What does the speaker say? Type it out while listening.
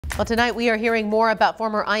Well, tonight we are hearing more about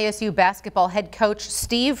former ISU basketball head coach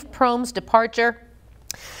Steve Prohm's departure.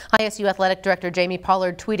 ISU Athletic Director Jamie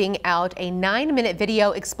Pollard tweeting out a 9-minute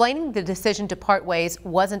video explaining the decision to part ways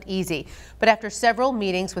wasn't easy. But after several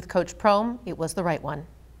meetings with Coach Prohm, it was the right one.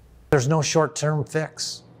 There's no short-term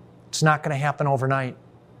fix. It's not going to happen overnight.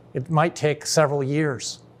 It might take several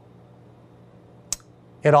years.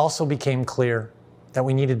 It also became clear that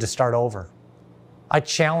we needed to start over. I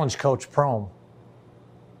challenged Coach Prohm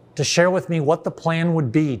to share with me what the plan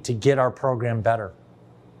would be to get our program better.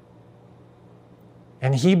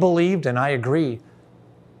 And he believed, and I agree,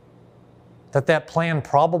 that that plan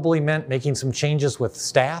probably meant making some changes with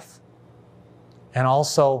staff and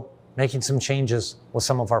also making some changes with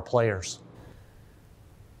some of our players.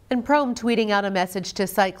 And Prohm tweeting out a message to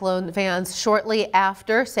Cyclone fans shortly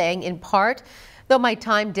after, saying in part, "Though my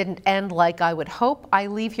time didn't end like I would hope, I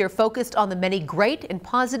leave here focused on the many great and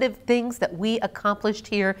positive things that we accomplished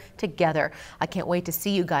here together. I can't wait to see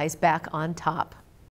you guys back on top."